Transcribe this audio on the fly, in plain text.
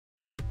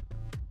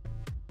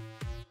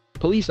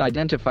Police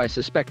identify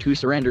suspect who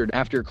surrendered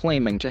after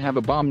claiming to have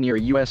a bomb near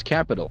U.S.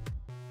 Capitol.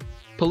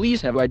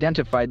 Police have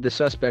identified the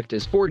suspect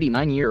as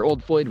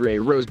 49-year-old Floyd Ray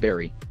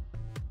Roseberry.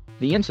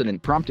 The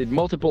incident prompted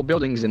multiple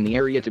buildings in the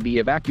area to be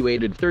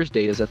evacuated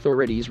Thursday as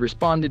authorities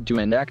responded to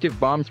an active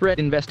bomb threat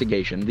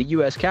investigation, the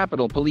U.S.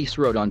 Capitol Police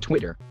wrote on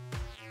Twitter.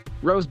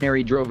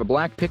 Roseberry drove a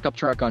black pickup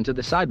truck onto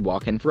the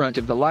sidewalk in front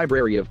of the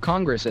Library of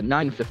Congress at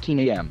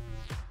 9:15 a.m.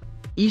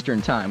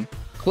 Eastern Time,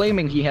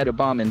 claiming he had a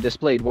bomb and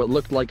displayed what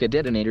looked like a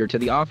detonator to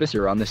the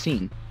officer on the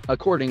scene,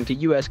 according to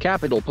U.S.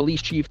 Capitol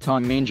Police Chief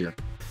Tom Manger.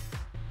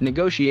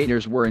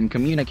 Negotiators were in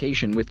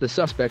communication with the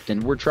suspect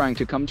and were trying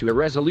to come to a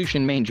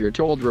resolution, Manger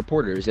told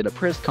reporters at a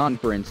press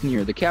conference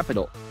near the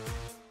Capitol.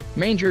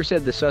 Manger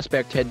said the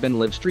suspect had been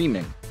live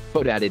streaming,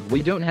 but added,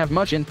 "We don't have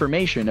much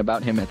information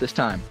about him at this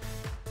time.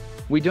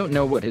 We don't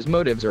know what his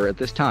motives are at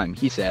this time,"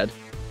 he said.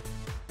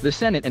 The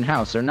Senate and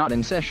House are not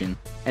in session,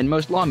 and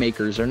most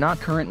lawmakers are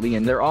not currently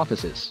in their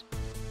offices.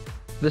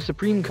 The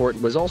Supreme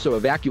Court was also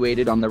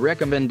evacuated on the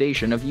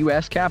recommendation of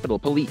U.S. Capitol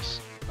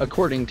Police,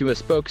 according to a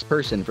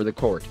spokesperson for the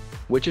court,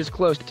 which is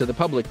closed to the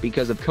public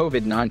because of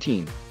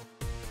COVID-19.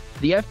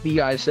 The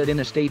FBI said in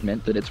a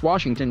statement that its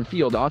Washington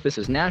field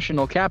office's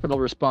National Capital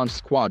Response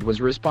Squad was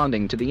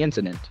responding to the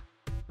incident.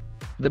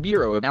 The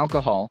Bureau of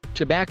Alcohol,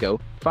 Tobacco,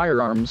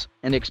 Firearms,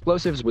 and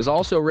Explosives was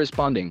also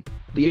responding,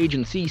 the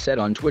agency said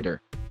on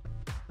Twitter.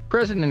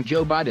 President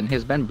Joe Biden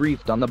has been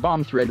briefed on the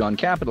bomb threat on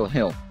Capitol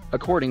Hill,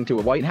 according to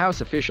a White House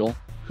official,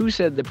 who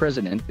said the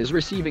president is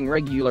receiving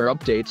regular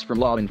updates from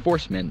law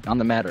enforcement on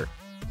the matter.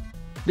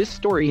 This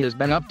story has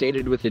been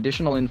updated with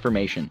additional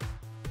information.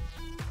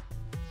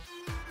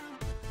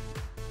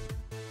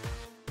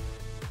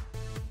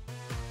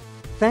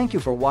 Thank you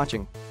for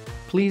watching.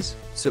 Please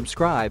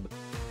subscribe.